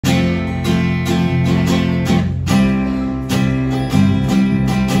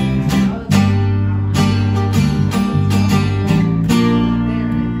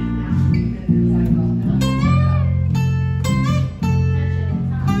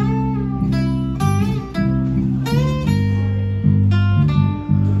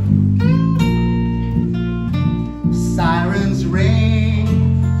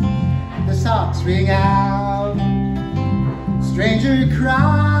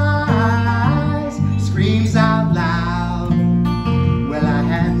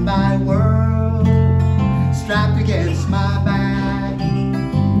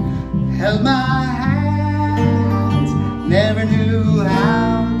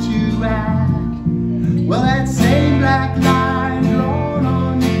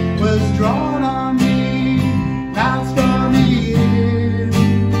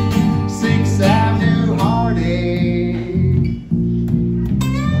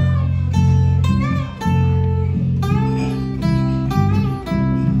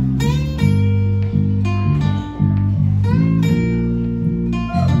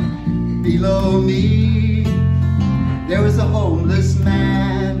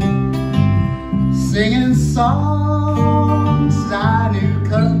songs I knew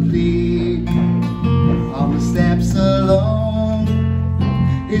complete. On the steps alone,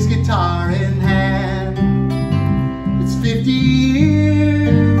 his guitar in hand. It's 50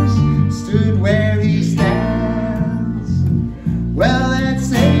 years, stood where he stands. Well, that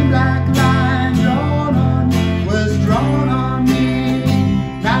same black line drawn on me was drawn on me.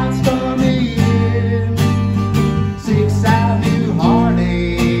 Now it's stormy in 6th Avenue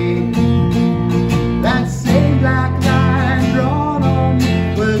heartache. That same black line drawn on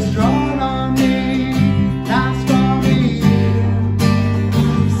me was drawn on me. Now it's stormy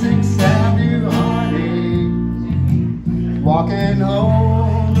in 6th Avenue heartache. Walking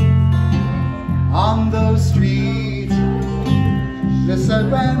home on those streets, the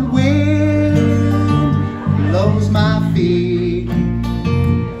southern wind blows my feet.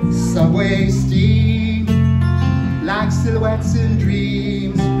 Subway steam like silhouettes in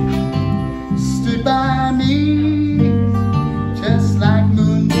dreams stood by me just like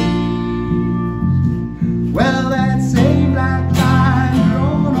moonbeams. Well, that same black line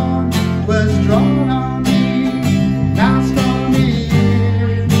drawn on me was drawn on me. Now it's drawn me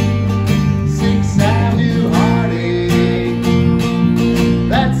in 6th Avenue heartache.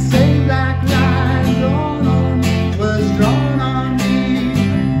 That same black line drawn on me was drawn on me.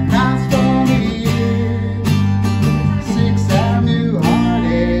 Now it's drawn me in 6th Avenue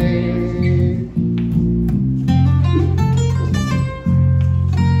heartache.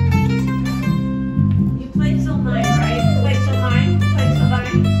 You played till 9, right? You played till 9? You played till 9?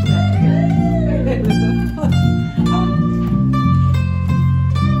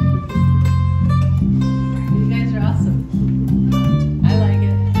 You guys are awesome. I like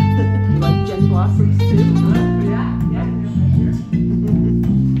it. You like Jen Blossoms too? Yeah, yeah.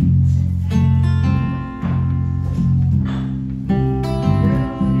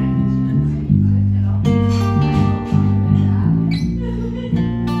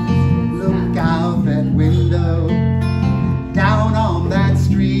 Look out that window, down on that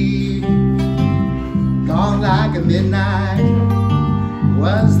street. Gone like a midnight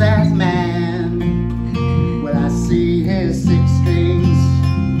was that man. Well, I see his 6 strings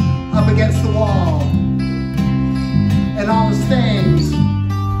up against the wall, and all his things,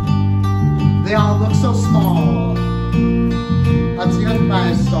 they all look so small. Until by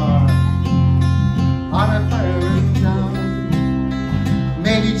a star on a fairy town.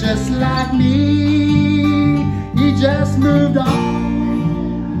 Maybe just like me, he just moved on.